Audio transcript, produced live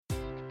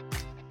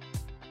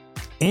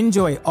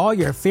Enjoy all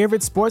your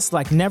favorite sports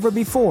like never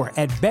before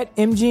at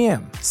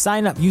BetMGM.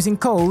 Sign up using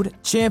code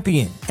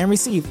CHAMPION and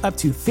receive up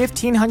to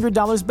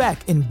 $1,500 back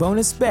in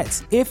bonus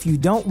bets if you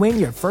don't win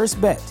your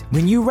first bet.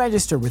 When you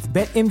register with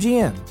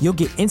BetMGM, you'll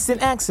get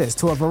instant access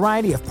to a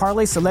variety of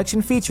parlay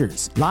selection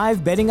features,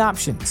 live betting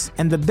options,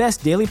 and the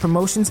best daily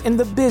promotions in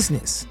the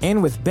business.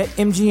 And with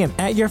BetMGM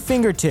at your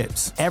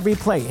fingertips, every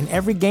play and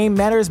every game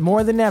matters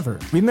more than ever.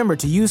 Remember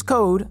to use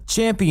code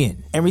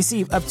CHAMPION and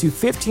receive up to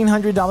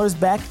 $1,500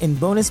 back in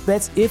bonus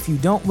bets if you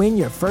don't win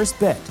your first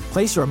bet.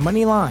 Place your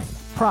money line,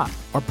 prop,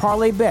 or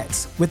parlay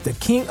bets with the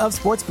king of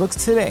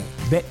sportsbooks today.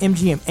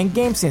 BetMGM and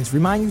GameSense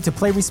remind you to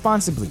play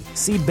responsibly.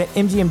 See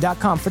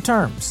BetMGM.com for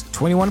terms.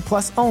 21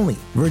 plus only.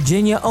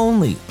 Virginia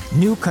only.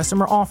 New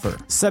customer offer.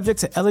 Subject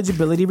to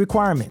eligibility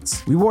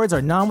requirements. Rewards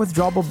are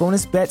non-withdrawable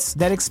bonus bets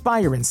that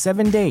expire in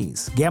 7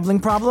 days. Gambling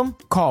problem?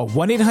 Call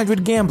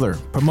 1-800-GAMBLER.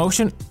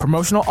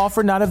 Promotional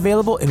offer not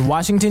available in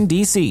Washington,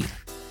 D.C.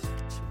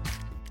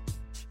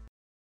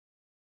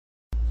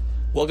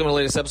 Welcome to the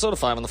latest episode of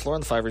Five on the Floor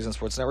on the Five Reasons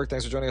Sports Network.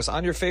 Thanks for joining us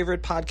on your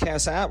favorite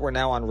podcast app. We're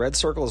now on Red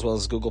Circle as well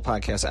as Google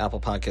Podcasts,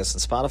 Apple Podcasts,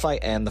 and Spotify,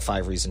 and the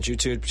Five Reasons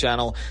YouTube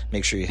channel.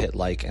 Make sure you hit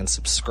like and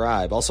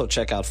subscribe. Also,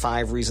 check out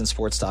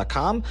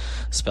FiveReasonsports.com.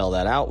 Spell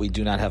that out. We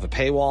do not have a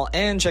paywall.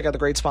 And check out the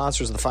great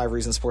sponsors of the Five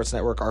Reasons Sports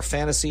Network, our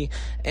fantasy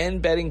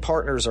and betting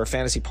partners. Our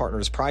fantasy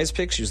partners, Prize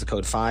Picks. Use the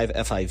code 5,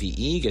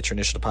 F-I-V-E. Get your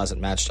initial deposit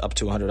matched up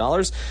to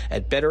 $100.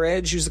 At Better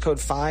Edge, use the code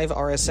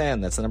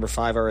 5RSN. That's the number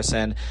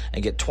 5RSN.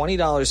 And get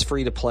 $20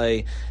 free to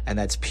play. And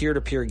that's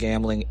peer-to-peer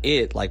gambling.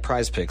 Like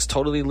Prize Picks,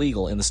 totally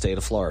legal in the state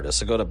of Florida.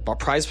 So go to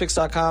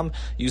prizepicks.com,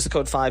 use the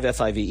code 5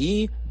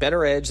 FIVE,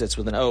 Better Edge, that's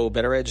with an O,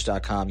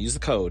 betteredge.com, use the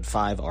code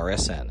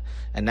 5RSN.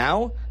 And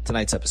now,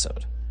 tonight's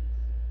episode.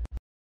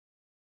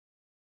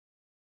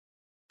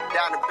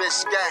 Down to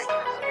Biscayne.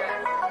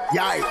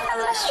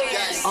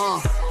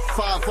 Yikes.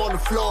 Five on the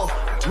floor,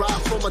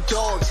 ride for my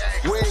dogs.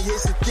 Where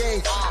here's the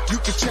thing, you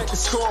can check the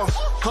score.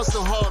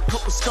 Hustle hard,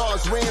 couple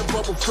scars, wearing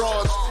rubber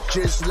frauds.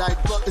 Just like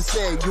Butler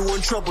said, you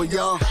in trouble,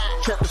 y'all.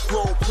 Kept the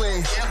floor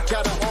playing,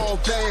 got it all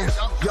banned.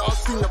 Y'all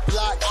seen the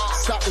block,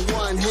 stop with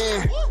one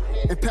hand.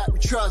 And Pat we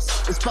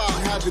trust, it's about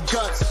having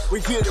guts.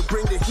 We're here to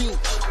bring the heat,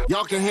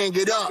 y'all can hang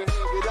it up.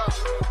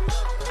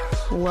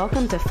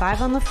 Welcome to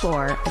Five on the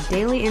Floor, a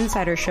daily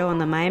insider show on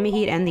the Miami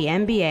Heat and the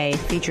NBA,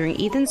 featuring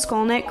Ethan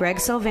Skolnick, Greg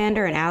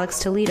Sylvander, and Alex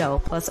Toledo,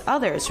 plus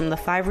others from the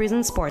Five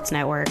Reasons Sports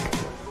Network.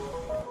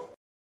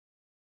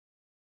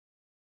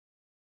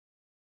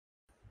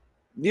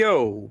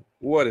 Yo,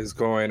 what is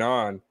going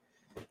on?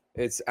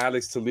 It's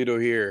Alex Toledo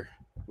here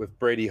with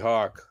Brady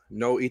Hawk.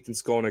 No Ethan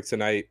Skolnick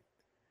tonight.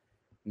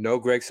 No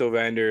Greg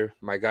Sylvander,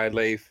 my guy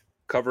Leif,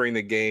 covering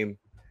the game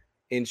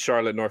in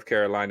Charlotte, North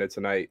Carolina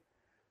tonight.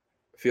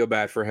 Feel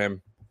bad for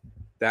him.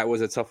 That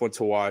was a tough one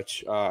to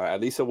watch. At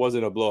least it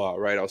wasn't a blowout,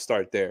 right? I'll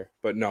start there.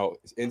 But no,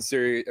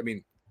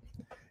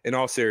 in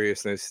all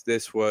seriousness,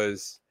 this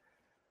was,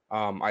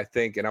 I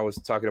think, and I was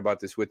talking about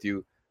this with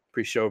you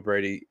pre-show,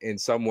 Brady, in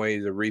some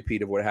ways a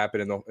repeat of what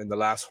happened in the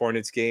last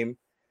Hornets game,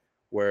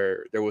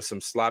 where there was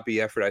some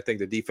sloppy effort. I think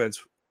the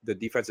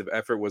defensive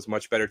effort was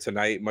much better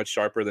tonight, much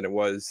sharper than it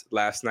was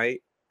last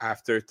night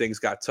after things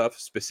got tough,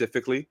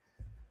 specifically.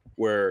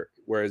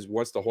 Whereas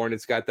once the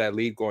Hornets got that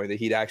lead going, the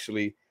Heat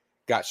actually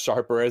got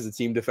sharper as a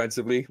team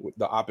defensively,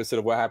 the opposite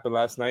of what happened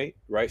last night,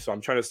 right? So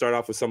I'm trying to start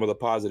off with some of the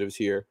positives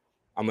here.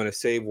 I'm going to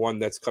save one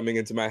that's coming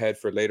into my head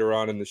for later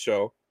on in the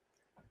show.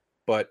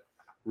 But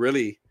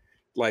really,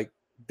 like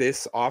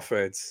this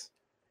offense,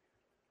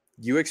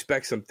 you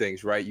expect some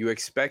things, right? You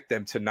expect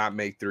them to not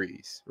make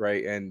threes,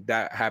 right? And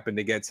that happened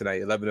again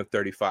tonight, 11 of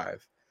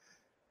 35.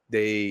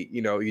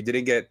 You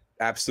didn't get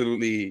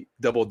absolutely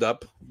doubled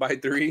up by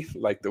three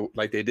like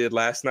they did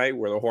last night,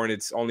 where the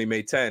Hornets only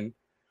made 10.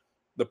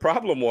 The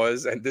problem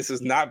was, and this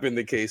has not been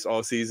the case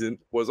all season,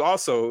 was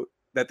also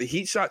that the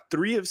Heat shot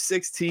 3 of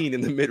 16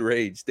 in the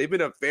mid-range. They've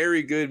been a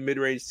very good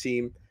mid-range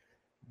team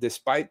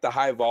despite the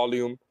high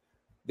volume.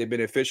 They've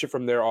been efficient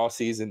from there all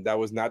season. That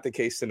was not the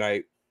case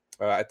tonight.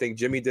 I think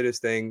Jimmy did his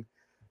thing.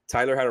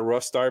 Tyler had a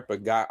rough start,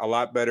 but got a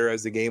lot better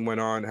as the game went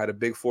on, had a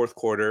big fourth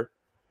quarter.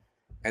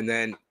 And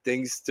then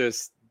things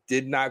just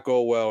did not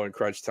go well in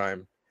crunch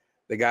time.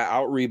 They got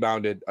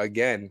out-rebounded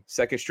again,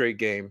 second straight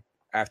game,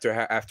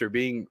 after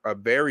being a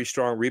very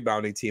strong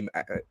rebounding team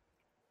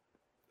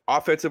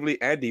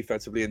offensively and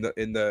defensively in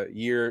the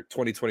year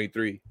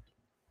 2023.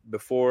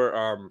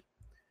 Before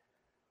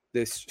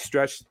this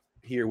stretch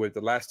here with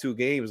the last two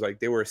games, like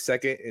they were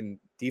second in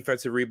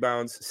defensive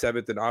rebounds,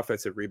 seventh in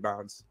offensive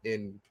rebounds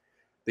in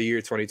the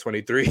year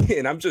 2023.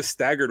 And I'm just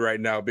staggered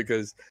right now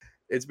because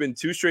it's been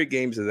 2 straight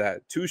games of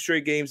that, 2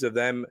 straight games of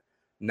them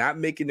not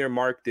making their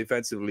mark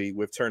defensively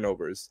with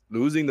turnovers,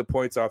 losing the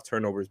points off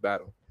turnovers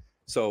battle.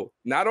 So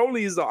not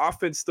only is the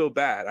offense still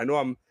bad, I know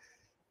I'm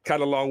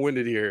kind of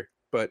long-winded here,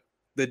 but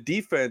the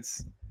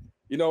defense,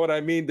 you know what I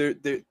mean?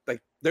 The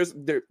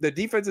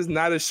defense is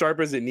not as sharp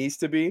as it needs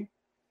to be.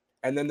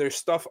 And then there's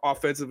stuff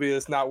offensively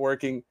that's not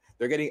working.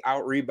 They're getting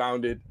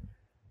out-rebounded.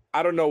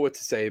 I don't know what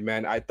to say,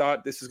 man. I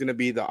thought this was going to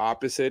be the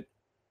opposite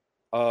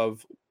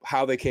of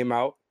how they came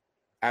out.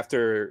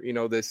 after,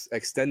 this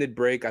extended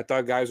break. I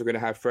thought guys were going to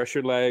have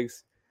fresher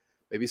legs.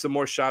 Maybe some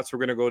more shots were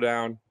going to go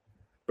down.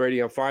 Brady,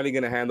 I'm finally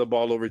going to hand the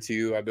ball over to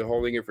you. I've been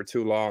holding it for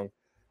too long.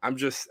 I'm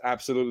just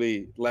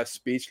absolutely left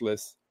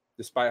speechless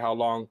despite how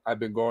long I've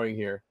been going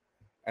here.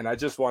 And I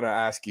just want to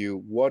ask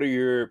you, what are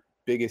your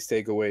biggest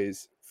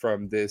takeaways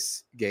from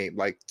this game?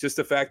 Like, just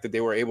the fact that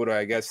they were able to,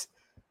 I guess,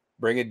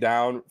 bring it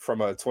down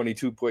from a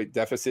 22-point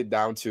deficit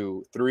down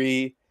to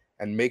 3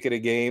 and make it a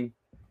game.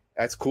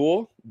 That's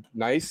cool.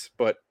 Nice.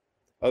 But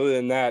other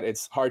than that,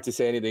 it's hard to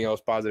say anything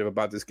else positive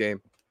about this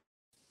game.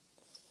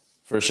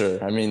 For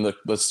sure. I mean, look,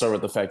 let's start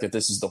with the fact that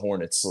this is the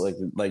Hornets.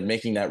 Like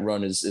making that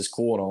run is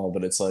cool and all,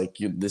 but it's like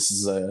this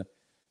is a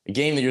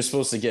game that you're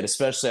supposed to get,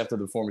 especially after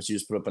the performance you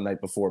just put up a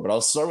night before. But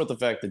I'll start with the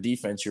fact the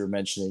defense you were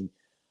mentioning.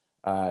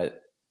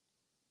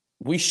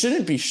 We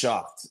shouldn't be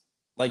shocked.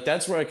 Like,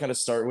 that's where I kind of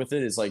start with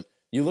it, is like,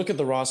 you look at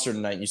the roster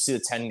tonight and you see the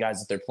 10 guys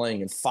that they're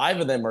playing, and 5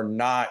 of them are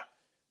not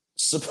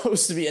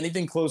supposed to be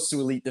anything close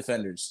to elite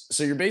defenders.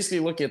 So you're basically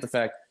looking at the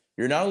fact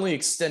you're not only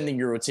extending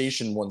your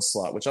rotation one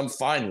slot, which I'm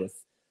fine with,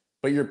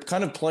 but you're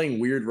kind of playing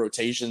weird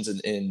rotations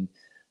in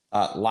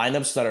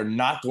lineups that are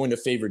not going to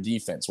favor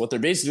defense. What they're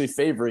basically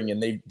favoring,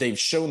 and they've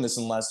shown this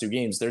in the last 2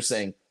 games, they're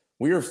saying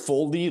we are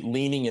fully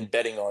leaning and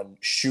betting on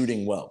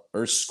shooting well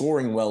or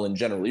scoring well in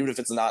general, even if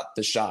it's not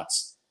the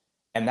shots.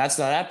 And that's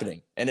not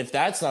happening. And if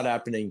that's not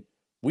happening,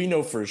 we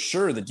know for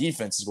sure the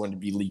defense is going to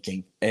be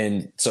leaking.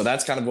 And so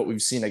that's kind of what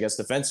we've seen, I guess,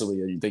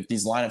 defensively. Like,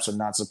 these lineups are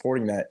not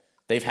supporting that.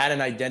 They've had an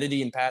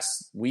identity in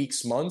past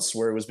weeks, months,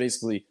 where it was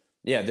basically,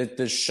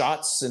 the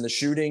shots and the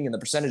shooting and the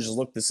percentages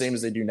look the same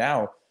as they do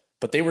now.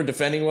 But they were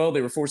defending well.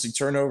 They were forcing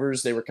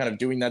turnovers. They were kind of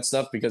doing that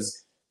stuff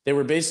because they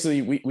were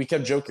basically, we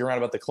kept joking around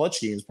about the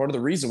clutch games. Part of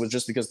the reason was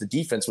just because the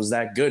defense was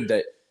that good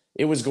that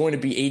it was going to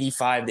be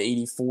 85 to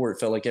 84, it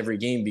felt like, every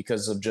game,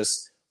 because of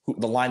just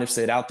the lineups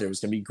they had out there. It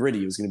was going to be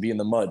gritty. It was going to be in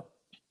the mud.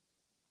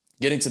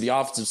 Getting to the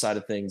offensive side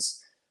of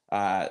things,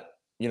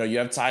 you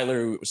have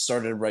Tyler, who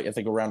started I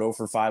think around 0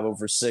 for 5, 0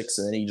 for 6,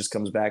 and then he just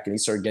comes back and he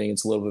started getting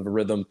into a little bit of a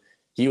rhythm.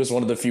 He was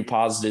one of the few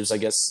positives, I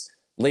guess,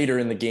 later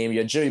in the game. You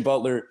had Jimmy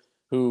Butler,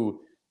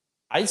 who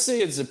I'd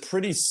say is a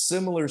pretty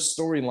similar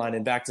storyline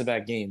in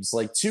back-to-back games.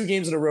 Like, 2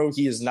 games in a row,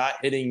 he is not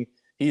hitting.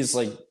 He's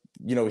like,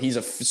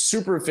 he's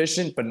super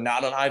efficient, but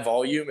not on high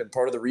volume. And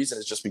part of the reason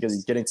is just because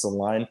he's getting to the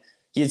line.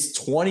 He has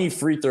 20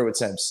 free throw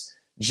attempts.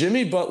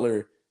 Jimmy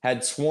Butler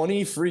had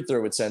 20 free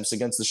throw attempts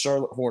against the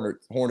Charlotte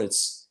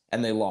Hornets,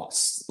 and they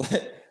lost.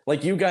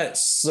 Like, you got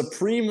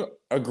supreme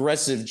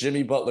aggressive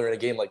Jimmy Butler in a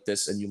game like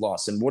this, and you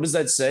lost. And what does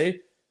that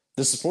say?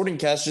 The supporting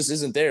cast just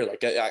isn't there.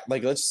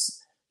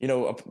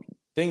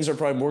 Things are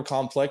probably more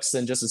complex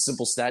than just a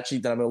simple stat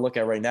sheet that I'm going to look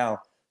at right now,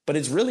 but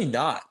it's really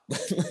not.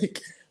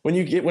 Like, when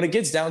it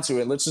gets down to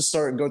it, let's just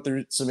start and go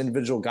through some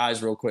individual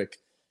guys real quick.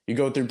 You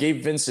go through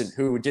Gabe Vincent,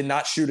 who did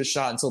not shoot a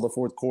shot until the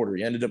 4th quarter.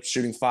 He ended up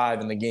shooting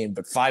 5 in the game,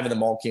 but 5 of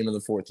them all came in the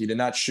 4th. He did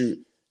not shoot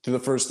through the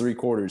first 3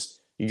 quarters.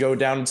 You go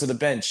down into the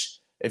bench.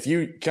 If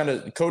you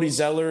Cody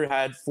Zeller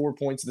had 4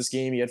 points in this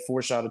game. He had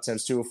 4 shot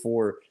attempts, 2 of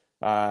 4.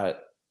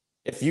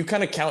 If you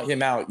kind of count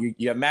him out,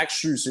 you have Max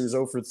Strus, who was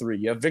 0 for 3.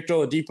 You have Victor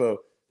Oladipo,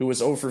 who was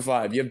 0 for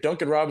 5. You have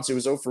Duncan Robinson, who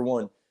was 0 for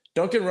 1.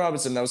 Duncan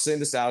Robinson, I was saying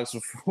this to Alex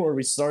before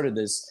we started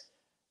this,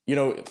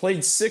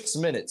 played 6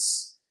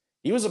 minutes.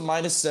 He was a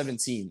minus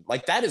 17.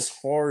 Like, that is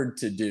hard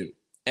to do.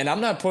 And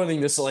I'm not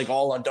putting this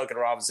all on Duncan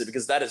Robinson,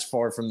 because that is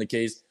far from the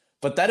case.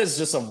 But that is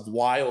just a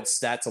wild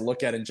stat to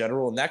look at in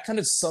general. And that kind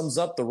of sums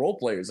up the role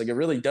players. Like, it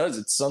really does.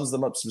 It sums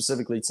them up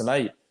specifically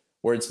tonight,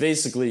 where it's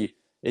basically,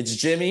 it's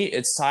Jimmy,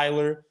 it's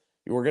Tyler.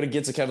 We're going to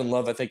get to Kevin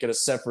Love, I think, at a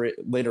separate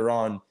later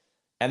on.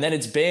 And then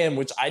it's Bam,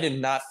 which I did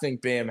not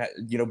think Bam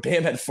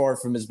had far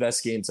from his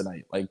best game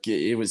tonight. Like,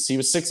 he was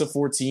 6 of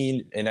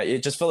 14, and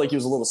it just felt like he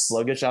was a little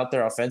sluggish out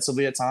there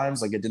offensively at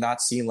times. Like, it did not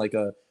seem like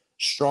a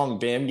strong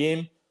Bam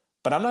game.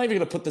 But I'm not even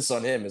going to put this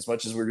on him as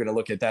much as we're going to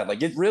look at that.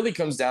 Like, it really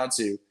comes down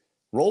to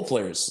role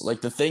players. Like,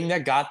 the thing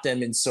that got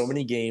them in so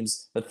many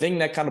games, the thing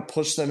that kind of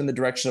pushed them in the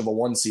direction of a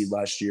 1 seed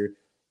last year,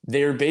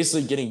 they're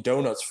basically getting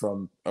donuts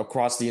from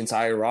across the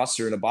entire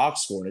roster in a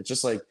box score. And it's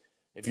just like,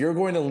 if you're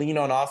going to lean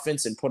on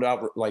offense and put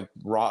out like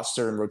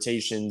roster and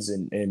rotations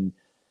and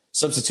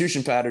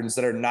substitution patterns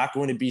that are not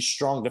going to be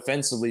strong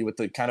defensively, with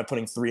the kind of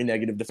putting 3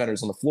 negative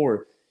defenders on the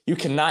floor, you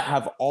cannot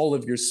have all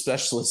of your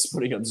specialists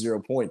putting up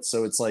 0 points.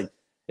 So it's like,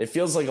 it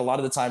feels like a lot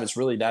of the time it's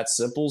really that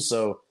simple.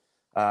 So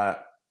I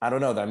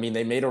don't know. I mean,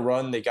 they made a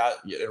run. They got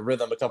a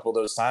rhythm a couple of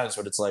those times,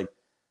 but it's like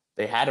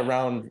they had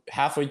around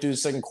halfway through the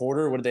second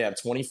quarter. What did they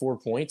have? 24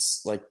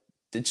 points. Like,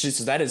 it's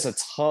just, that is a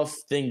tough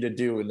thing to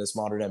do in this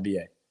modern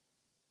NBA.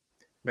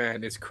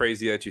 Man, it's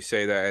crazy that you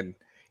say that. And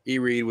E.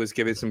 Reed was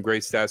giving some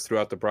great stats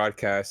throughout the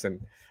broadcast,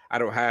 and I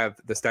don't have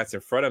the stats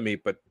in front of me,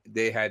 but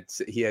he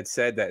had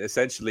said that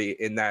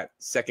essentially in that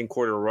second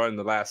quarter run,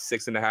 the last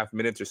 6.5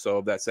 minutes or so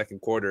of that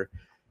second quarter,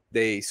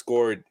 they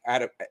scored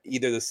at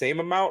either the same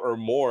amount or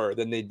more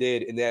than they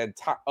did in that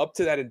up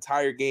to that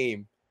entire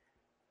game.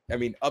 I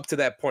mean, up to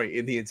that point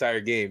in the entire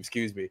game,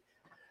 excuse me.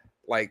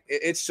 Like,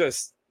 it's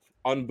just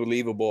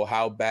unbelievable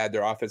how bad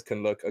their offense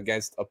can look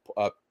against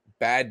a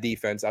bad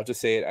defense. I'll just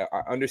say it.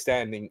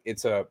 Understanding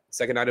it's a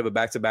second night of a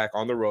back-to-back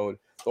on the road.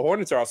 The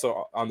Hornets are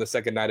also on the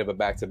second night of a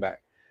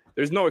back-to-back.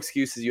 There's no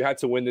excuses. You had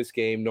to win this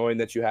game knowing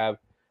that you have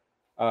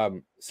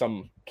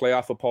some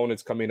playoff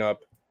opponents coming up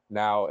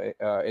now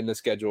in the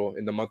schedule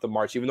in the month of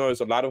March, even though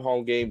there's a lot of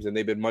home games and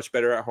they've been much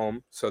better at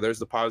home. So there's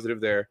the positive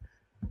there.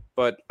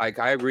 But I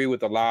agree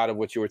with a lot of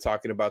what you were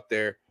talking about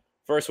there.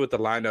 First, with the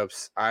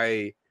lineups,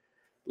 I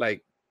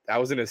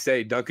was going to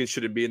say Duncan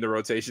shouldn't be in the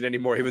rotation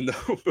anymore, even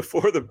though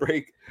before the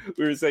break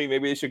we were saying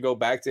maybe they should go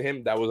back to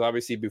him. That was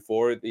obviously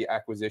before the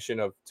acquisition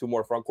of 2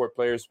 more front court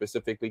players,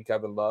 specifically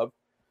Kevin Love.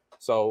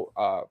 So,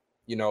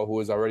 who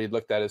was already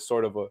looked at as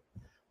sort of a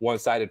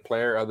one-sided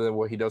player other than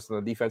what he does on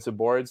the defensive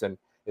boards, and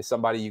is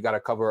somebody you got to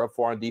cover up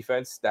for on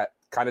defense. That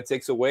kind of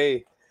takes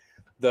away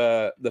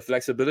the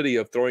flexibility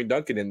of throwing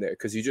Duncan in there,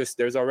 because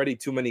there's already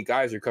too many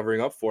guys you're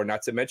covering up for,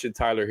 not to mention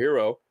Tyler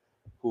Hero,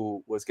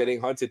 who was getting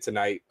hunted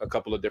tonight a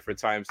couple of different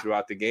times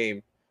throughout the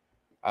game.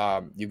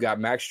 You got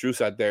Max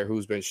Strus out there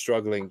who's been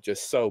struggling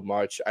just so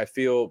much. I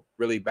feel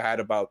really bad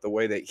about the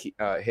way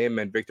that him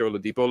and Victor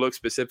Oladipo look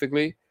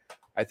specifically.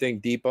 I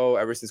think Depot,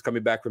 ever since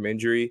coming back from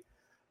injury,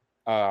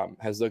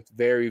 has looked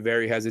very,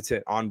 very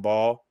hesitant on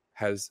ball,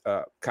 has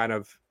kind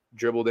of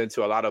dribbled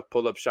into a lot of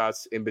pull-up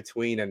shots in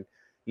between and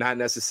not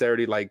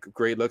necessarily like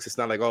great looks. It's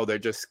not like, oh, they're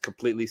just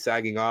completely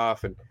sagging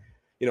off. And,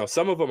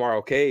 some of them are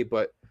okay,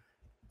 but,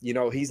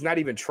 he's not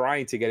even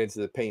trying to get into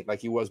the paint like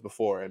he was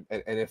before. And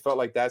it felt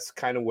like that's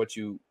kind of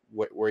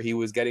where he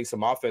was getting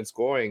some offense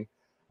going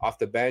off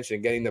the bench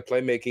and getting the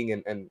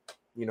playmaking and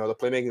the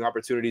playmaking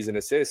opportunities and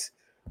assists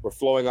were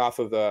flowing off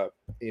of the,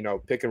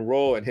 pick and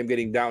roll and him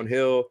getting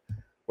downhill.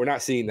 We're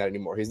not seeing that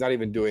anymore. He's not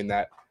even doing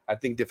that. I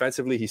think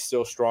defensively he's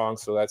still strong,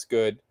 so that's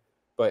good.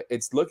 But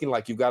it's looking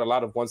like you've got a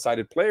lot of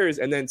one-sided players,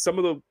 and then some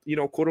of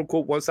the,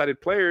 quote-unquote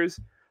one-sided players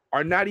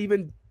are not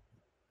even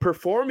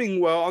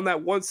performing well on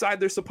that one side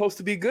they're supposed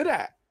to be good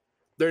at.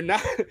 They're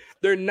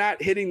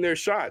not hitting their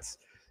shots.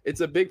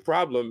 It's a big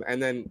problem.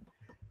 And then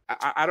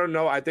I don't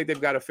know. I think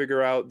they've got to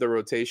figure out the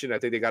rotation. I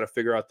think they got to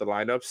figure out the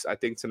lineups. I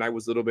think tonight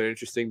was a little bit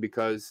interesting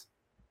because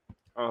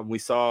we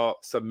saw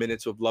some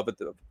minutes of Love at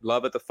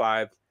the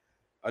 5.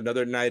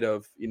 Another night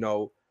of,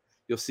 you'll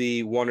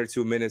see 1 or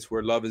 2 minutes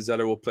where Love and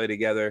Zeller will play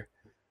together.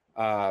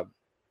 So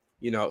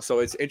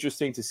it's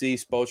interesting to see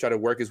Spo try to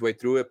work his way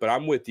through it. But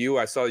I'm with you.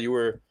 I saw you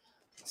were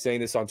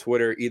saying this on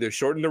Twitter, either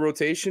shorten the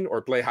rotation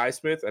or play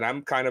Highsmith. And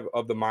I'm kind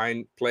of the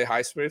mind, play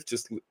Highsmith,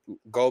 just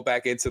go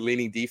back into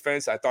leaning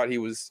defense. I thought he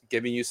was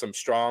giving you some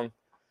strong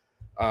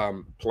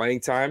playing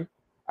time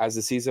as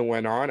the season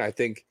went on. I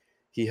think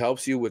he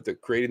helps you with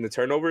creating the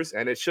turnovers.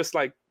 And it's just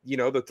like,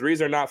 the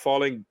threes are not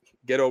falling.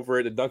 Get over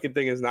it. The Duncan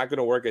thing is not going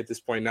to work at this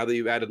point now that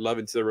you've added Love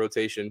into the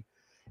rotation.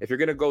 If you're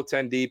going to go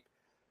 10 deep,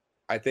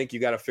 I think you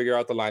got to figure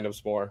out the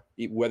lineups more,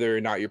 whether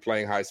or not you're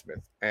playing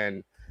Highsmith.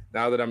 And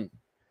now that I'm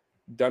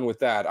done with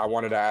that, I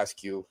wanted to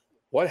ask you,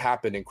 what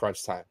happened in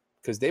crunch time?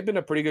 Because they've been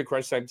a pretty good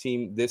crunch time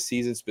team this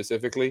season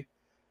specifically.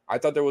 I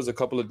thought there was a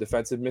couple of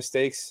defensive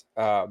mistakes,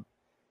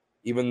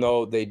 even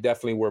though they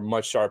definitely were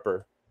much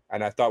sharper.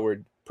 And I thought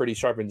we're pretty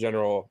sharp in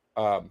general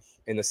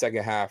in the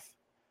second half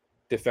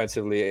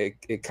defensively.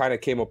 It kind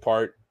of came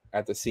apart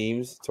at the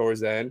seams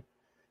towards the end.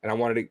 And I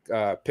wanted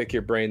to pick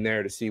your brain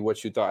there to see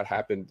what you thought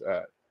happened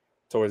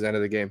towards the end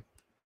of the game.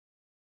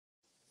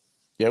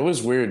 Yeah, it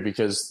was weird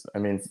because,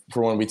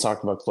 for one, we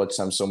talk about clutch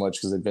time so much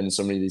because they've been in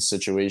so many of these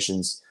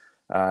situations.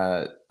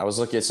 I was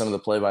looking at some of the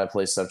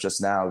play-by-play stuff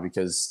just now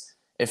because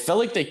it felt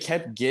like they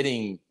kept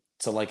getting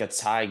to like a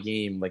tie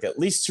game, like at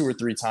least 2 or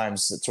 3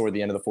 times toward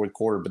the end of the fourth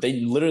quarter. But they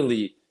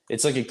literally,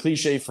 it's like a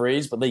cliche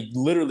phrase, but they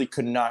literally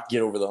could not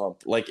get over the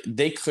hump. Like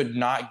they could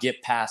not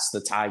get past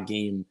the tie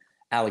game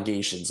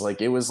allegations.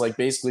 Like it was like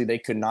basically they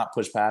could not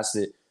push past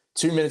it.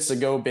 2 minutes to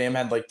go, Bam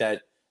had like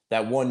that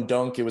one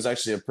dunk. It was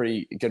actually a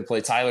pretty good play.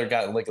 Tyler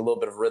got like a little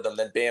bit of rhythm.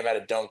 Then Bam had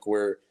a dunk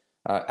where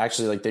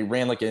actually like they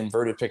ran like an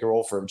inverted pick and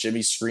roll for him.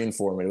 Jimmy screened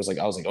for him. And it was like,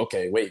 I was like,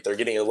 okay, wait, they're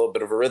getting a little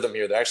bit of a rhythm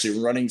here. They're actually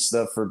running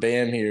stuff for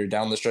Bam here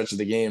down the stretch of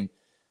the game.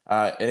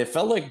 And it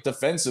felt like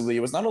defensively, it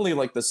was not only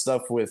like the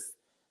stuff with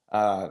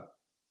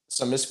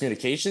some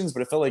miscommunications,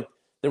 but it felt like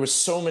there was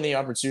so many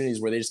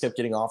opportunities where they just kept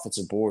getting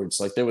offensive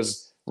boards. Like there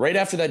was right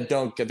after that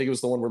dunk, I think it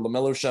was the one where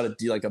LaMelo shot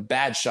a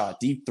bad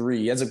shot, deep 3.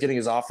 He ends up getting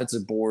his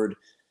offensive board.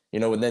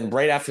 And then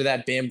right after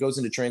that, Bam goes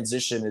into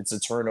transition. It's a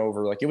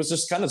turnover. Like it was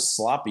just kind of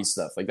sloppy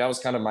stuff. Like that was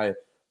kind of my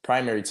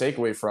primary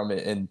takeaway from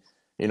it. And,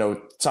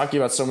 talking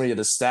about so many of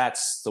the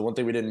stats, the one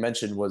thing we didn't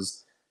mention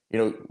was,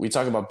 we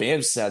talk about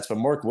Bam's stats, but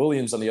Mark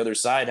Williams on the other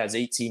side has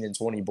 18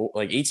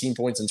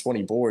 points and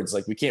 20 boards.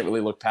 Like we can't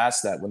really look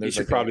past that when there's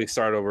probably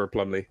start over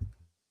Plumlee.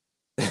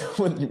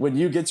 when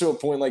you get to a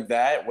point like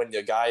that, when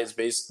the guy is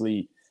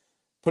basically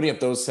putting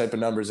up those type of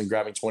numbers and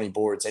grabbing 20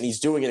 boards, and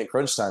he's doing it in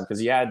crunch time because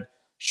he had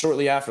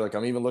shortly after, like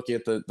I'm even looking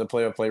at the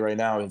play-by-play right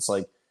now. It's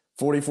like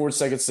 44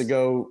 seconds to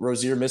go.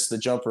 Rozier missed the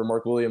jumper.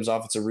 Mark Williams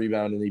offensive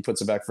rebound, and he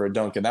puts it back for a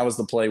dunk. And that was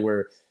the play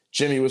where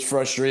Jimmy was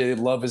frustrated.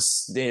 Love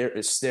is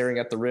staring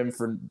at the rim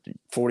for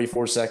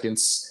 44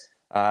 seconds.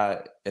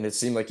 And it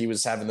seemed like he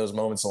was having those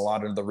moments a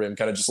lot under the rim,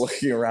 kind of just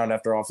looking around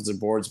after offensive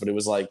boards. But it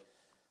was like,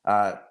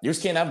 you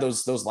just can't have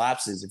those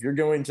lapses. If you're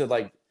going to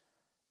like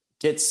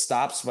get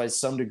stops by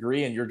some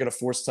degree and you're going to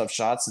force tough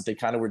shots that they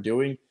kind of were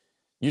doing,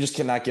 you just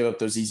cannot give up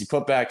those easy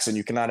putbacks, and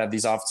you cannot have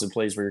these offensive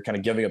plays where you're kind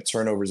of giving up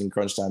turnovers in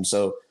crunch time.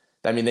 So,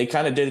 I mean, they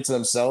kind of did it to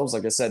themselves.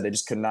 Like I said, they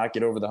just could not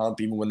get over the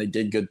hump even when they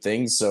did good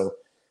things. So,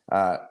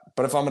 but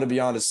if I'm going to be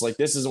honest, like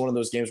this is one of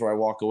those games where I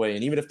walk away,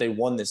 and even if they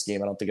won this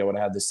game, I don't think I would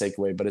have had this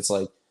takeaway, but it's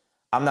like,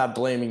 I'm not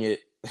blaming it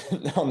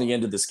on the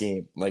end of this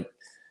game. Like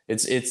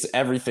it's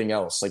everything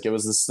else. Like it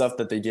was the stuff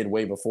that they did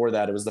way before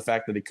that. It was the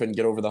fact that they couldn't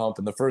get over the hump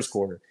in the first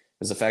quarter. It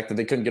was the fact that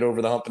they couldn't get over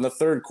the hump in the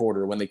third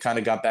quarter when they kind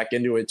of got back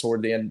into it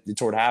toward the end,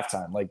 toward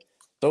halftime. Like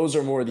those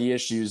are more the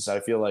issues I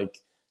feel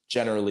like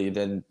generally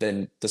than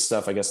the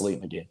stuff I guess late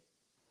in the game.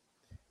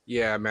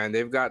 Yeah, man,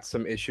 they've got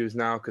some issues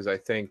now because I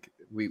think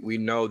we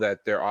know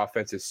that their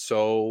offense is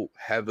so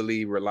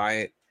heavily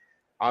reliant,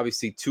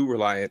 obviously too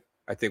reliant.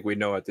 I think we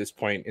know at this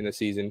point in the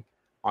season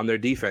on their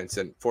defense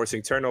and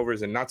forcing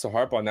turnovers, and not to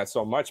harp on that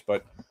so much,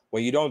 but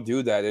when you don't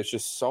do that, it's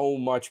just so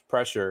much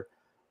pressure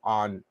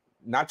on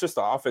not just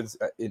the offense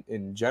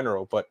in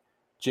general, but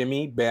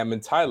Jimmy, Bam,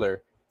 and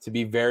Tyler to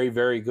be very,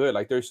 very good.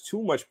 Like there's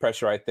too much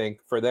pressure, I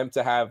think, for them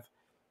to have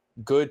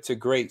good to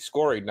great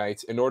scoring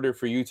nights in order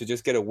for you to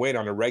just get a win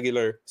on a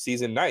regular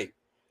season night.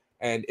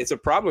 And it's a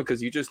problem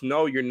because you just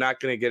know you're not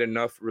going to get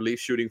enough relief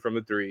shooting from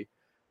the three.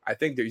 I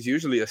think there's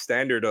usually a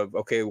standard of,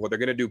 okay, well, they're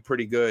going to do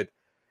pretty good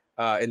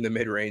in the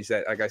mid-range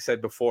that, like I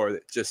said before,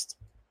 that just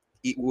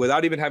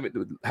without even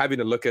having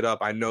to look it up,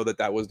 I know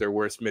that was their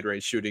worst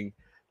mid-range shooting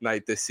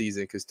night this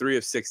season because 3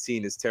 of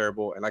 16 is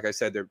terrible. And like I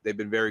said, they've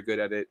been very good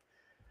at it.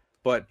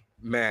 But,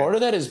 man. Part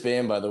of that is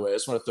Bam, by the way. I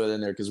just want to throw that in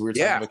there because we were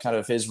talking about kind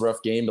of his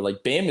rough game. But,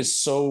 like, Bam is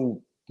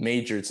so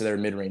major to their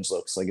mid-range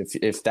looks. Like,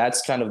 if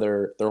that's kind of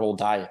their whole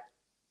diet.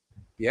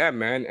 Yeah,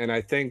 man. And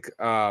I think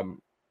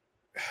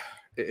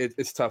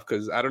it's tough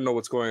because I don't know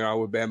what's going on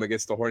with Bam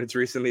against the Hornets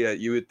recently.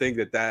 You would think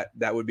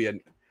that would be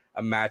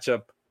a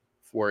matchup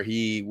where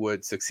he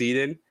would succeed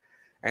in.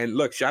 And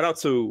look, shout out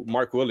to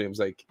Mark Williams.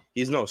 Like,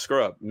 he's no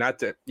scrub. Not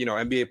that,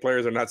 NBA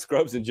players are not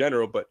scrubs in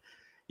general, but,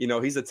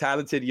 he's a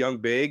talented young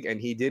big, and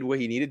he did what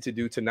he needed to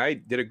do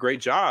tonight, did a great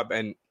job,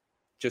 and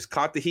just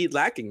caught the Heat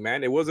lacking,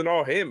 man. It wasn't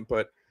all him,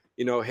 but,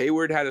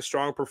 Hayward had a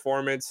strong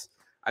performance.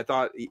 I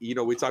thought,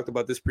 we talked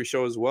about this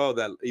pre-show as well,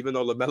 that even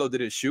though LaMelo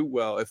didn't shoot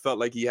well, it felt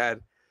like he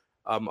had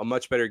a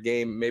much better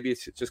game. Maybe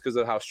it's just because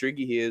of how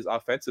streaky he is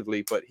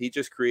offensively, but he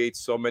just creates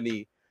so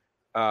many,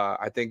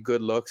 I think,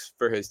 good looks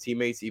for his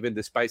teammates, even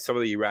despite some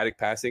of the erratic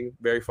passing.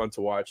 Very fun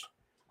to watch.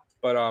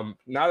 But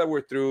now that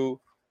we're through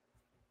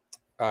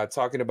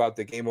talking about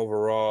the game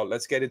overall,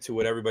 let's get into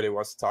what everybody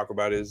wants to talk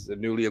about is the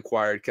newly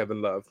acquired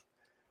Kevin Love.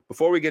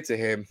 Before we get to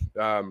him,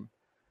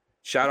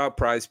 shout out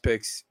Prize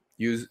Picks.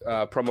 Use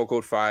promo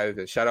code 5,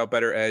 and shout out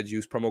Better Edge.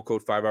 Use promo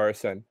code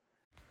 5RSN.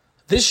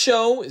 This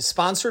show is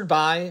sponsored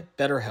by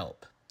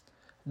BetterHelp.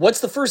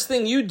 What's the first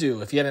thing you'd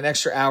do if you had an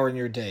extra hour in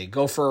your day?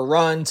 Go for a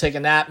run, take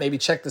a nap, maybe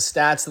check the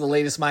stats of the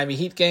latest Miami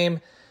Heat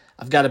game?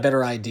 I've got a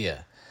better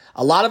idea.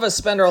 A lot of us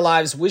spend our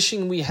lives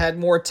wishing we had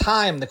more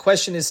time. The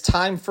question is,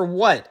 time for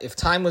what? If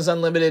time was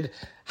unlimited,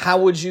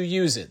 how would you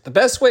use it? The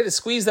best way to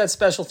squeeze that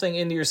special thing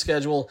into your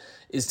schedule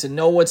is to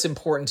know what's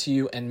important to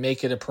you and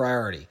make it a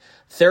priority.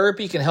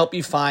 Therapy can help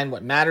you find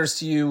what matters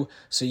to you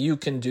so you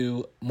can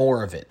do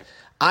more of it.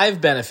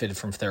 I've benefited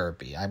from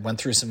therapy. I went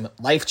through some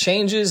life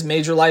changes,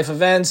 major life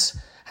events,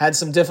 had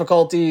some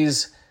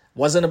difficulties,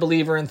 wasn't a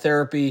believer in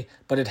therapy,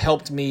 but it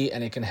helped me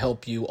and it can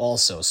help you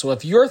also. So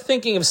if you're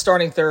thinking of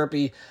starting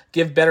therapy,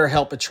 give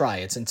BetterHelp a try.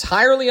 It's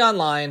entirely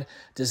online,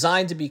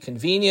 designed to be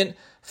convenient,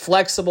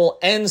 flexible,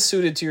 and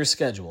suited to your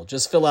schedule.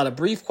 Just fill out a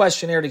brief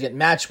questionnaire to get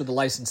matched with a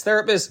licensed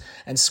therapist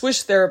and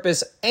switch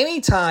therapists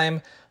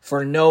anytime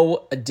for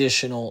no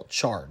additional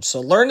charge. So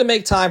learn to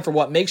make time for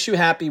what makes you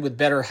happy with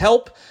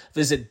BetterHelp.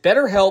 Visit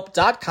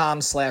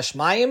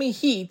BetterHelp.com/Miami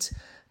Heat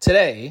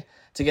today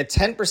to get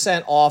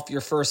 10% off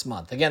your first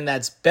month. Again,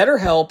 that's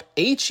BetterHelp,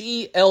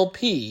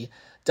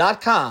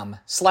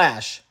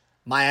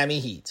 HELP.com/Miami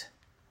Heat.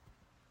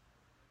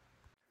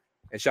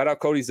 And shout out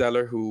Cody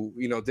Zeller, who,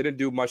 didn't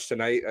do much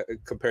tonight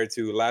compared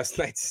to last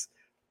night's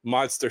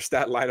monster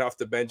stat line off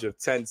the bench of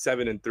 10,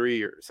 7, and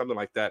 3 or something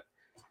like that.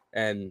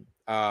 And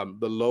the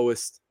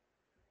lowest,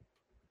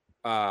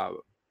 the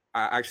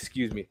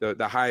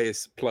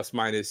highest plus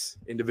minus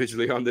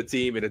individually on the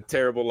team in a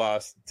terrible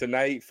loss.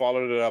 Tonight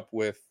followed it up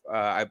with,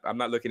 I'm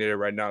not looking at it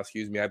right now,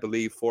 I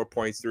believe 4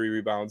 points, 3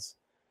 rebounds.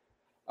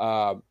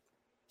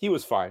 He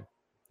was fine,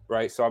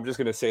 right? So I'm just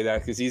going to say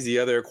that because he's the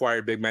other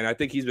acquired big man. I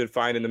think he's been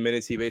fine in the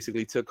minutes. He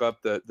basically took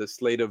up the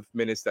slate of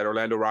minutes that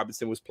Orlando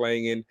Robinson was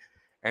playing in.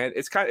 And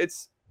it's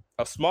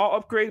a small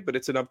upgrade, but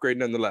it's an upgrade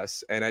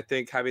nonetheless. And I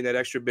think having that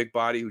extra big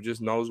body who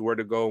just knows where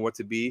to go and what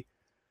to be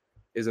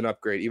is an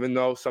upgrade, even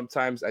though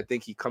sometimes I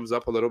think he comes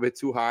up a little bit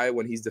too high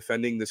when he's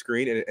defending the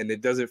screen and it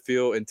doesn't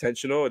feel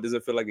intentional. It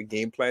doesn't feel like a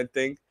game plan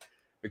thing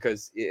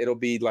because it'll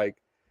be like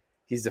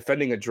he's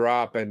defending a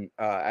drop, and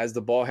as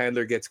the ball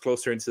handler gets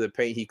closer into the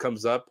paint, he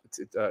comes up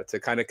to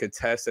kind of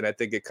contest, and I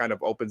think it kind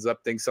of opens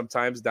up things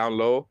sometimes down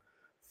low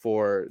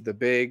for the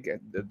big,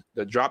 and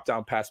the drop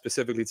down pass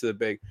specifically to the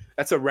big.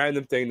 That's a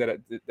random thing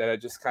that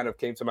just kind of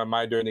came to my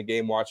mind during the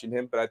game watching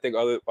him, but I think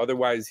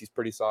otherwise he's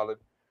pretty solid,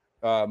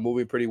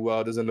 moving pretty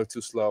well, doesn't look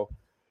too slow.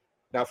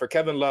 Now for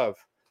Kevin Love,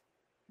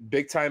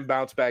 big time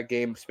bounce back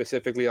game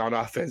specifically on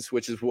offense,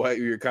 which is what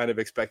you're kind of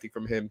expecting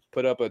from him.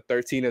 Put up a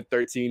 13 and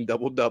 13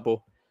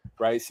 double,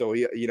 right? So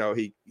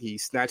he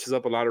snatches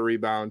up a lot of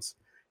rebounds.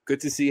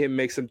 Good to see him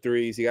make some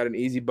threes. He got an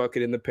easy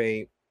bucket in the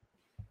paint.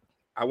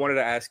 I wanted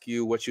to ask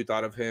you what you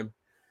thought of him,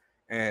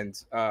 and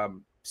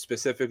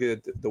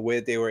specifically the way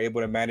that they were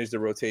able to manage the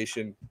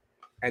rotation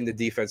and the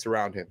defense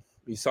around him.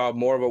 You saw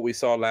more of what we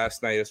saw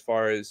last night as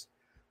far as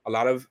a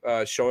lot of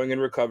showing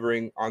and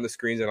recovering on the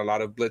screens and a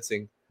lot of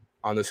blitzing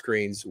on the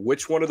screens.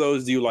 Which one of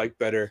those do you like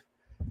better?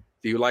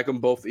 Do you like them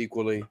both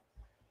equally?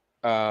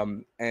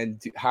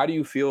 And how do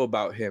you feel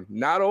about him,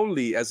 not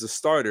only as a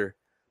starter,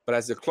 but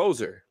as a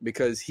closer?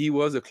 Because he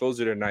was a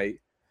closer tonight.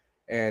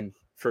 And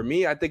for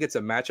me, I think it's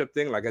a matchup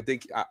thing. Like, I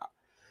think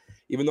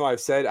even though I've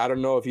said I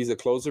don't know if he's a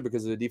closer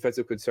because of the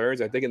defensive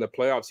concerns, I think in the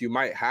playoffs you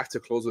might have to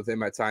close with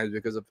him at times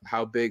because of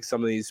how big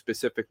some of these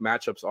specific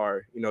matchups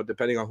are,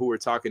 depending on who we're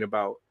talking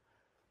about.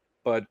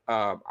 But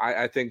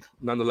I think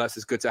nonetheless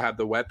it's good to have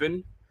the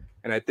weapon.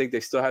 And I think they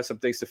still have some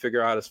things to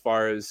figure out as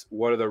far as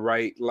what are the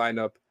right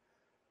lineup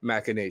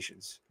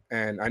machinations.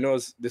 And I know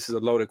this is a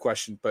loaded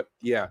question, but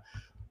yeah,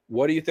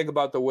 what do you think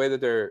about the way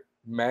that they're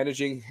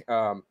managing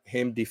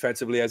him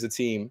defensively as a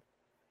team?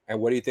 And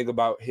what do you think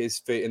about his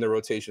fit in the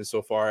rotation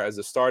so far as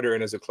a starter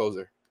and as a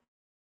closer?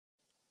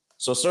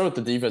 So I'll start with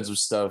the defensive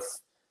stuff.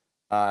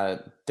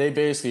 They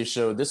basically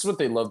showed this is what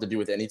they love to do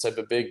with any type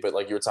of big, but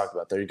like you were talking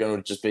about, they're going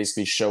to just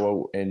basically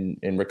show and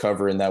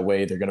recover in that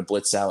way. They're going to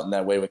blitz out in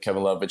that way with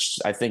Kevin Love, which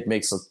I think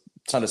makes a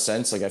ton of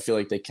sense. Like, I feel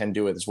like they can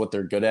do it. It's what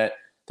they're good at.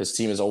 This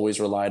team has always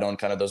relied on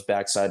kind of those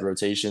backside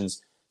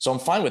rotations. So I'm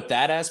fine with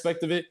that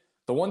aspect of it.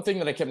 The one thing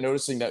that I kept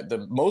noticing that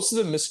most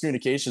of the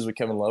miscommunications with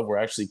Kevin Love were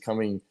actually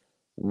coming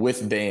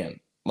with Bam.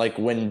 Like,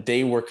 when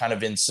they were kind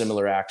of in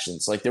similar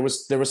actions, like there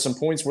was some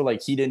points where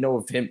like he didn't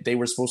know if they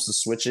were supposed to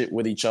switch it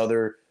with each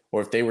other,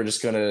 or if they were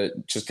just going to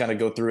just kind of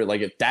go through it. Like,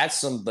 if that's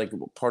some like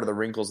part of the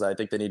wrinkles that I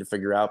think they need to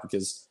figure out,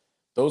 because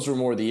those were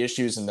more the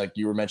issues. And like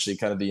you were mentioning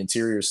kind of the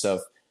interior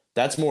stuff,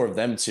 that's more of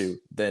them two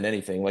than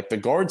anything. Like, the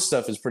guard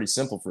stuff is pretty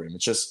simple for him.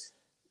 It's just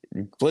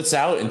blitz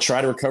out and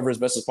try to recover as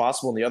best as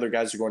possible. And the other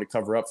guys are going to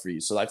cover up for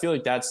you. So I feel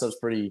like that stuff's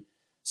pretty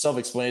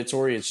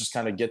self-explanatory. It's just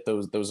kind of get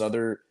those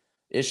other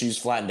issues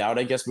flattened out,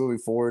 I guess, moving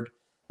forward.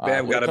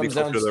 Bam got to be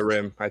closer to the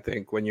rim. I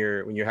think when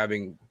you're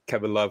having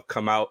Kevin Love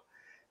come out,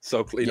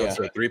 so to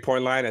the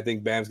 3-point line, I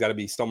think Bam's got to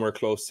be somewhere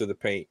close to the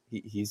paint.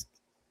 He's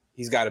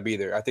got to be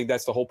there. I think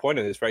that's the whole point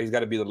of this, right? He's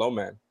got to be the low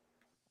man.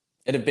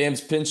 And if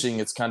Bam's pinching,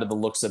 it's kind of the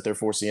looks that they're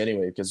forcing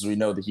anyway, because we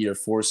know the Heat are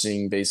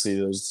forcing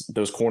basically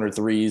those corner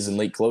threes and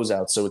late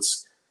closeouts. So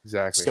it's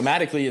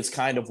schematically, it's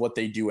kind of what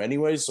they do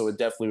anyway. So it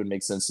definitely would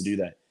make sense to do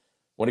that.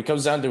 When it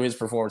comes down to his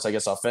performance, I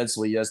guess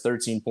offensively, he has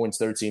 13 points,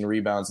 13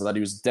 rebounds. I thought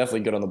he was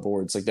definitely good on the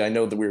boards. Like, I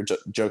know that we were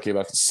joking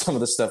about some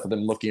of the stuff with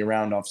him looking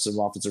around off some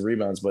offensive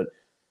rebounds, but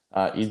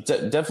he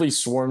definitely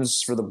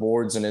swarms for the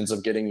boards and ends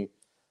up getting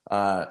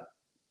kind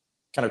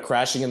of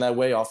crashing in that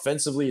way.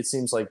 Offensively, it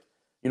seems like,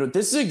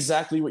 this is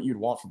exactly what you'd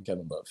want from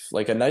Kevin Love.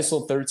 Like, a nice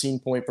little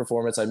 13-point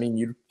performance. I mean,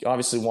 you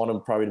obviously want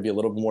him probably to be a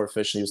little bit more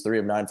efficient. He was 3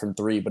 of 9 from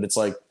 3, but it's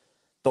like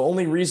the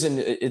only reason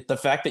the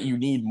fact that you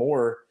need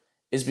more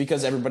is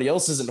because everybody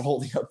else isn't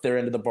holding up their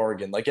end of the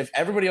bargain. Like, if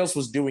everybody else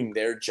was doing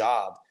their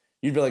job,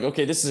 you'd be like,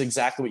 okay, this is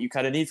exactly what you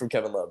kind of need from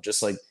Kevin Love.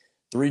 Just like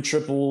 3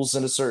 triples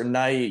in a certain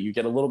night, you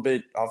get a little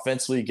bit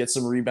offensively, you get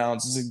some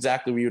rebounds. This is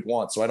exactly what you'd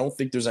want. So I don't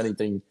think there's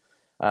anything,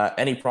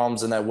 any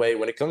problems in that way.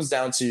 When it comes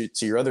down to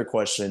your other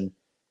question,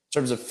 in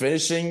terms of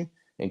finishing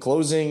and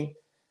closing,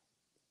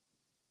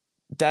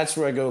 that's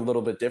where I go a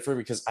little bit different,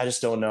 because I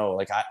just don't know.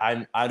 Like,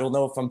 I don't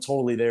know if I'm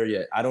totally there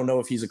yet. I don't know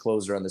if he's a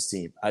closer on this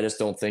team. I just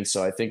don't think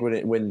so. I think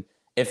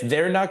if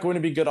they're not going to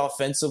be good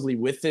offensively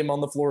with him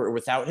on the floor or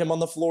without him on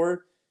the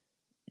floor,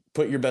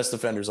 put your best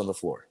defenders on the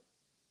floor.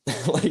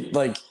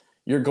 like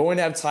you're going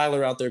to have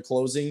Tyler out there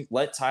closing.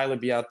 Let Tyler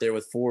be out there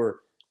with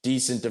 4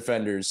 decent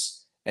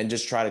defenders and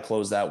just try to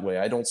close that way.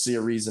 I don't see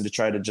a reason to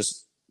try to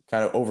just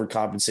kind of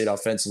overcompensate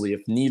offensively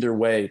if neither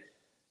way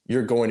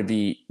you're going to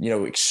be,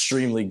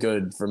 extremely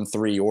good from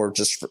 3 or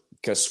just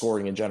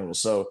scoring in general.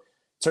 So in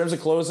terms of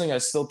closing, I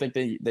still think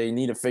they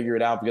need to figure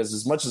it out, because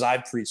as much as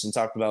I've preached and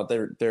talked about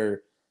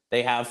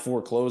they have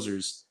 4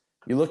 closers,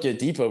 you look at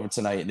Depot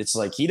tonight and it's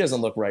like he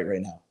doesn't look right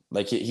now.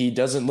 Like, he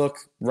doesn't look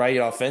right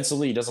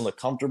offensively. He doesn't look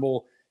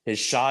comfortable. His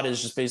shot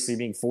is just basically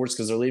being forced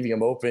because they're leaving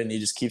him open. He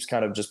just keeps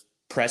kind of just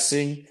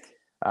pressing.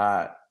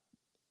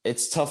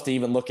 It's tough to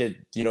even look at,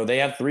 they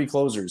have 3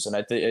 closers. And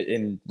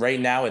and right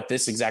now at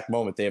this exact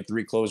moment, they have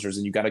 3 closers,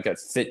 and you got to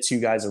fit 2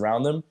 guys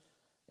around them.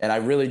 And I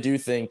really do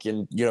think,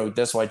 and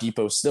that's why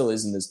Depot still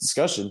is in this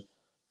discussion,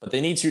 but they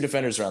need 2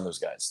 defenders around those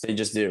guys. They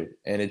just do.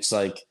 And it's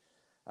like,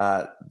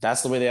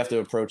 That's the way they have to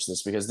approach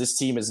this, because this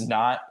team is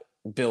not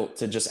built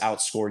to just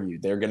outscore you.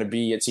 They're going to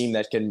be a team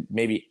that can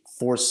maybe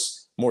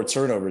force more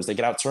turnovers. They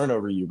can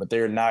out-turnover you, but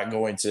they're not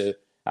going to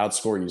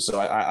outscore you. So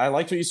I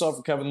liked what you saw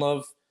from Kevin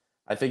Love.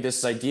 I think this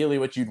is ideally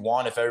what you'd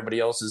want if everybody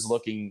else is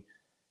looking,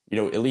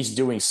 at least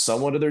doing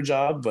somewhat of their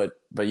job.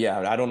 But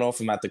yeah, I don't know if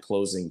I'm at the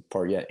closing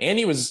part yet. And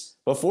he was,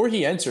 before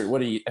he entered,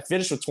 he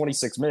finished with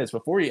 26 minutes.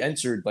 Before he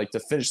entered, to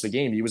finish the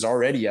game, he was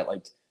already at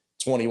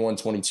 21,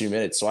 22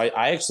 minutes. So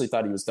I actually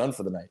thought he was done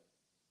for the night.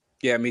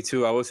 Yeah, me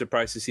too. I was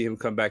surprised to see him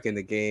come back in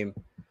the game.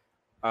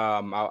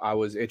 I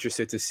was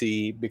interested to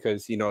see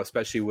because,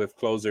 especially with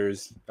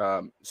closers,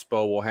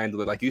 Spo will handle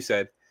it. Like you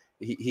said,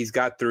 he's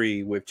got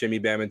 3 with Jimmy,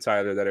 Bam, and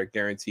Tyler that are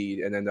guaranteed.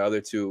 And then the other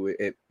 2,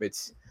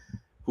 it's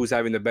who's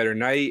having the better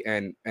night,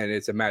 and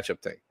it's a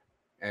matchup thing.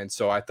 And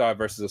so I thought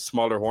versus a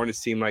smaller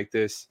Hornets team like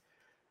this,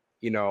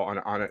 in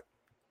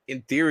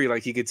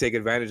theory, he could take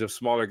advantage of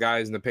smaller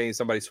guys in the paint.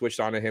 Somebody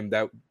switched onto him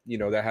that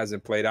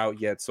hasn't played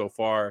out yet so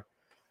far.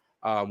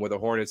 With a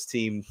Hornets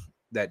team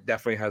that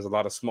definitely has a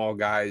lot of small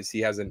guys.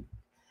 He hasn't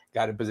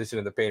got in position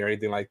in the paint or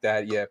anything like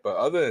that yet. But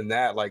other than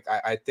that,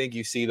 I think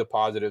you see the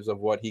positives of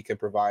what he can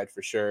provide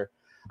for sure.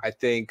 I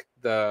think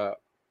the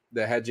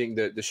hedging,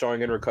 the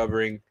showing and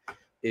recovering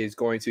is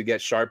going to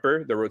get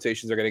sharper. The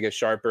rotations are going to get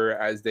sharper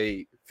as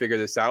they figure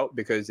this out,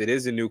 because it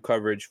is a new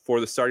coverage for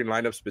the starting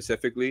lineup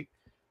specifically.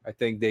 I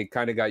think they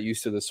kind of got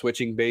used to the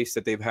switching base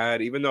that they've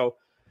had, even though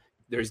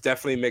there's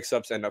definitely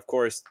mix-ups. And of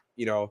course,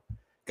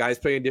 guys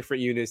playing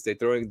different units, they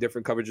throw in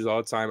different coverages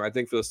all the time. I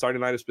think for the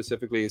starting lineup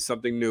specifically is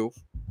something new.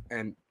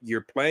 And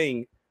you're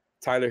playing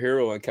Tyler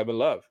Hero and Kevin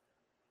Love.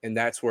 And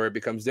that's where it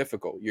becomes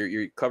difficult.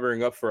 You're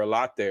covering up for a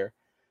lot there.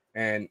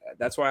 And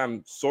that's why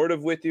I'm sort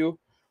of with you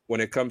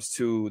when it comes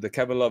to the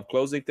Kevin Love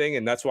closing thing.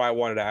 And that's why I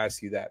wanted to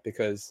ask you that,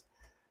 because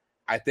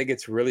I think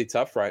it's really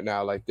tough right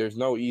now. There's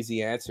no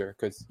easy answer,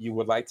 because you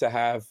would like to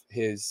have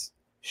his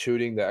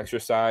shooting, the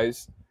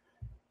exercise,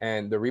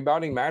 and the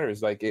rebounding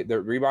matters.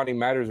 The rebounding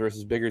matters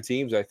versus bigger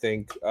teams. I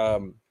think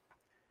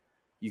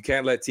you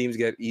can't let teams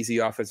get easy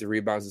offensive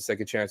rebounds and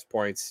second chance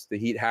points. The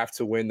Heat have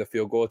to win the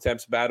field goal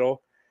attempts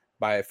battle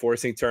by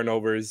forcing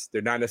turnovers.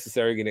 They're not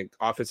necessarily going to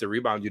offensive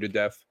rebound you to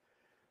death,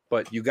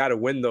 but you got to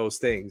win those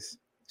things.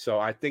 So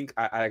I think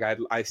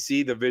I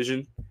see the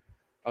vision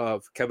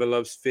of Kevin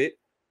Love's fit.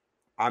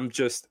 I'm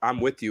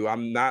with you.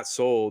 I'm not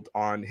sold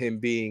on him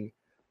being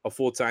a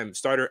full-time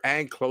starter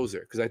and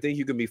closer, because I think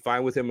you can be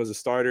fine with him as a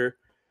starter,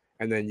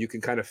 and then you can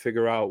kind of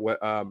figure out what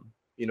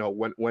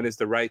when is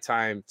the right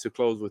time to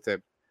close with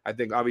him. I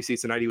think obviously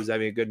tonight he was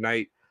having a good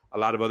night. A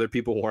lot of other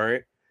people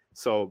weren't.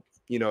 So,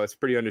 it's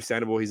pretty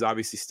understandable. He's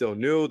obviously still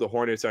new. The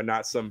Hornets are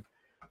not some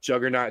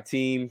juggernaut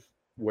team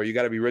where you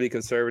got to be really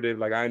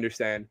conservative. I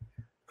understand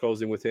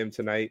closing with him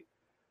tonight.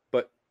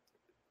 But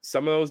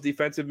some of those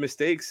defensive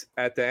mistakes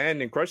at the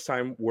end in crunch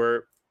time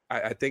were,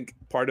 I think,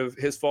 part of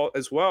his fault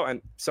as well.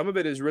 And some of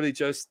it is really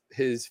just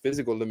his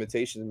physical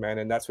limitations, man.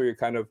 And that's where you're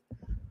kind of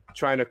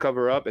trying to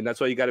cover up. And that's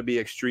why you got to be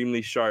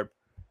extremely sharp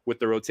with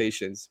the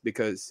rotations,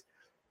 because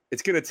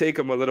it's going to take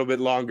him a little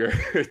bit longer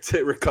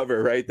to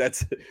recover, right?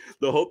 That's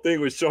the whole thing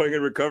with showing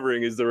and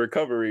recovering, is the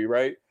recovery,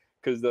 right?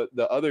 Because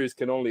the others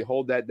can only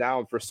hold that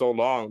down for so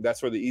long.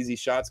 That's where the easy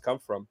shots come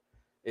from.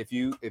 If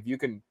you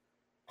can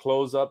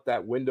close up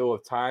that window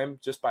of time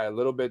just by a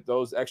little bit,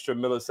 those extra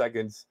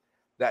milliseconds,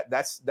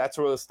 that's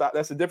where the stop.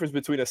 That's the difference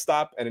between a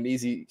stop and an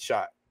easy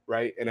shot,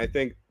 right? And I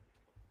think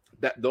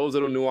that those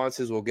little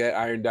nuances will get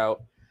ironed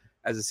out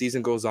as the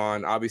season goes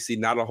on. Obviously,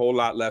 not a whole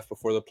lot left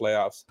before the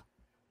playoffs.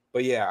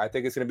 But yeah, I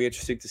think it's going to be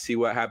interesting to see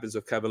what happens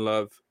with Kevin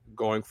Love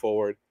going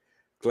forward.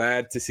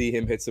 Glad to see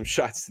him hit some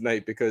shots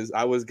tonight, because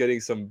I was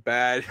getting some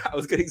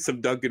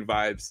Duncan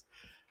vibes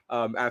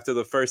after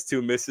the first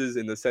 2 misses,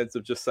 in the sense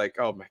of just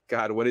oh my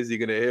God, when is he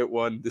going to hit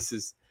one? This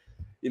is,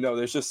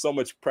 there's just so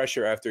much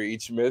pressure after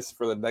each miss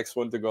for the next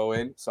one to go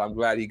in. So I'm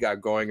glad he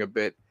got going a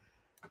bit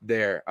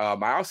there.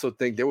 I also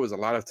think there was a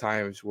lot of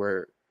times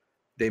where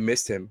they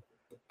missed him,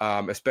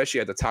 especially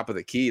at the top of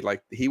the key.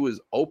 He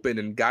was open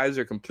and guys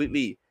are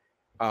completely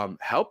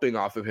helping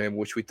off of him,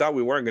 which we thought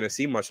we weren't going to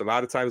see much. A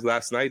lot of times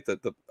last night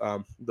that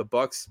the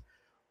Bucks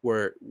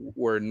were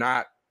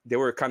not, they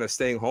were kind of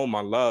staying home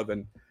on Love,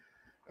 and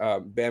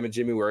Bam and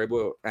Jimmy were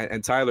able,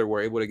 and Tyler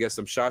were able to get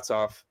some shots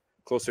off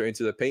closer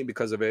into the paint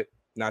because of it.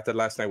 Not that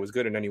last night was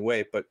good in any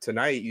way, but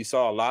tonight you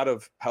saw a lot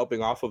of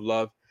helping off of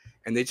Love,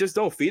 and they just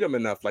don't feed him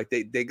enough.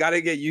 They got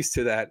to get used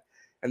to that,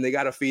 and they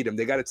got to feed him.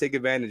 They got to take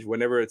advantage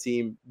whenever a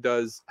team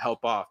does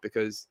help off,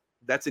 because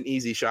that's an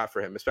easy shot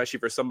for him,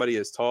 especially for somebody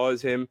as tall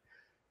as him.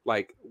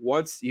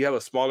 Once you have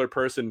a smaller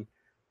person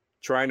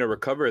trying to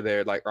recover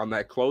there, on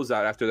that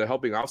closeout after they're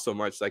helping off so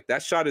much,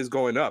 that shot is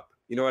going up.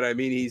 You know what I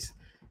mean?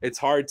 It's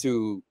hard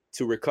to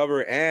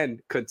recover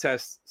and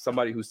contest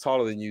somebody who's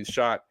taller than you's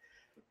shot.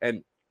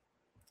 And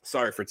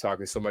sorry for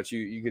talking so much.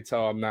 You could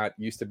tell I'm not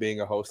used to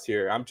being a host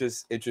here. I'm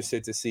just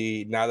interested to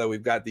see, now that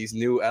we've got these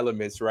new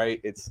elements,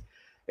 right?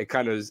 It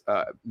kind of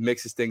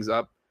mixes things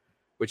up,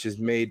 which has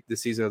made the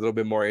season a little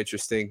bit more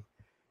interesting.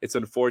 It's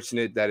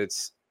unfortunate that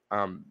it's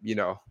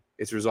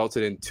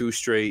resulted in 2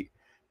 straight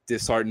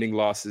disheartening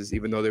losses,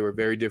 even though they were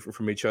very different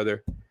from each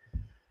other.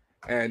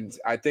 And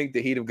I think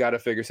the Heat have got to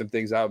figure some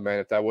things out, man,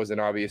 if that wasn't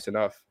obvious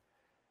enough.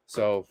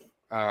 So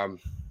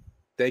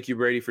thank you,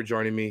 Brady, for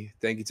joining me.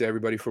 Thank you to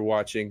everybody for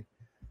watching.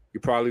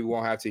 You probably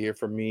won't have to hear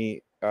from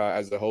me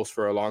as the host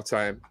for a long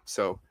time.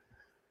 So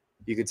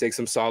you can take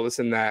some solace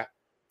in that.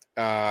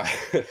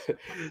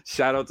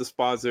 Shout out to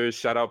sponsors.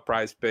 Shout out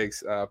Prize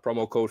Picks,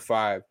 promo code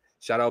 5.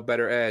 Shout out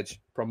Better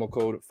Edge, promo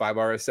code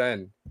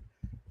 5RSN.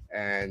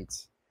 And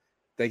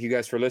thank you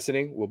guys for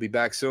listening. We'll be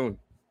back soon.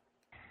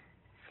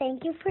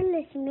 Thank you for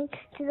listening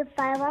to the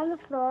 5 on the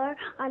Floor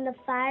on the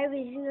 5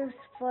 Regional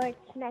Sports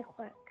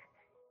Network.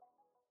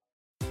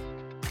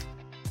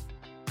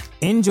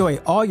 Enjoy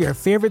all your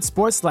favorite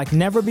sports like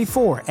never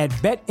before at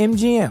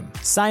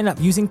BetMGM. Sign up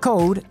using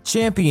code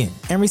CHAMPION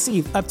and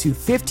receive up to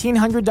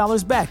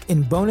 $1,500 back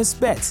in bonus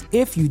bets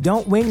if you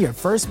don't win your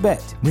first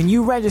bet. When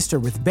you register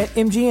with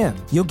BetMGM,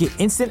 you'll get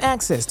instant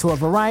access to a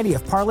variety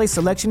of parlay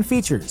selection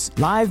features,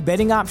 live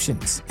betting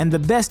options, and the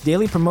best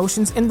daily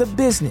promotions in the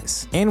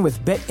business. And with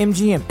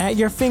BetMGM at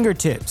your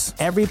fingertips,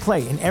 every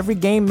play and every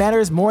game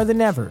matters more than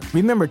ever.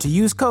 Remember to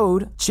use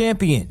code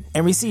CHAMPION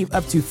and receive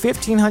up to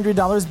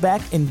 $1,500 back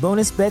in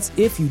bonus bets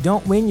if you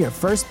don't win your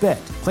first bet.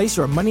 Place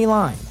your money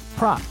line,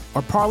 prop,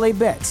 or parlay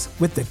bets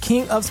with the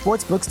king of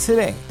sportsbooks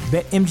today.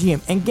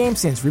 BetMGM and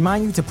GameSense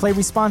remind you to play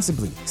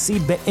responsibly. See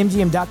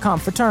BetMGM.com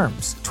for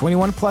terms.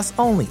 21 plus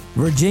only.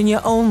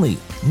 Virginia only.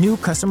 New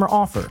customer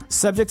offer.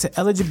 Subject to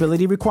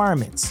eligibility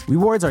requirements.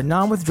 Rewards are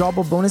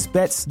non-withdrawable bonus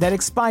bets that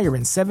expire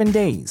in 7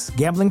 days.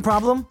 Gambling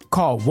problem?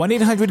 Call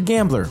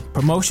 1-800-GAMBLER.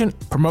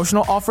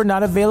 Promotional offer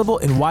not available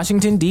in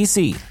Washington,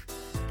 D.C.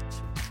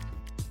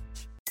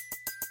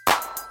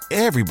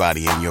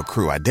 Everybody in your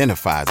crew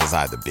identifies as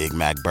either Big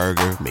Mac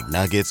Burger,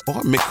 McNuggets,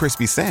 or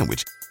McCrispy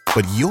Sandwich.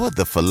 But you're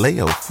the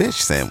Filet-O-Fish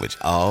Sandwich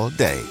all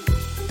day.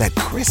 That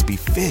crispy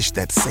fish,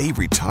 that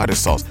savory tartar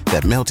sauce,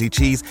 that melty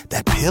cheese,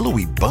 that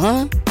pillowy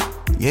bun.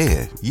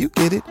 Yeah, you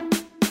get it.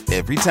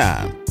 Every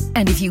time.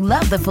 And if you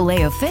love the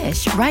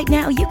Filet-O-Fish, right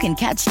now you can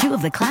catch 2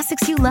 of the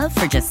classics you love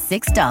for just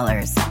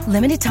 $6.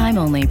 Limited time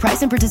only.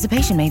 Price and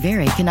participation may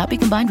vary. Cannot be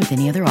combined with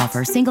any other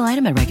offer. Single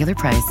item at regular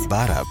price.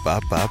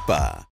 Ba-da-ba-ba-ba.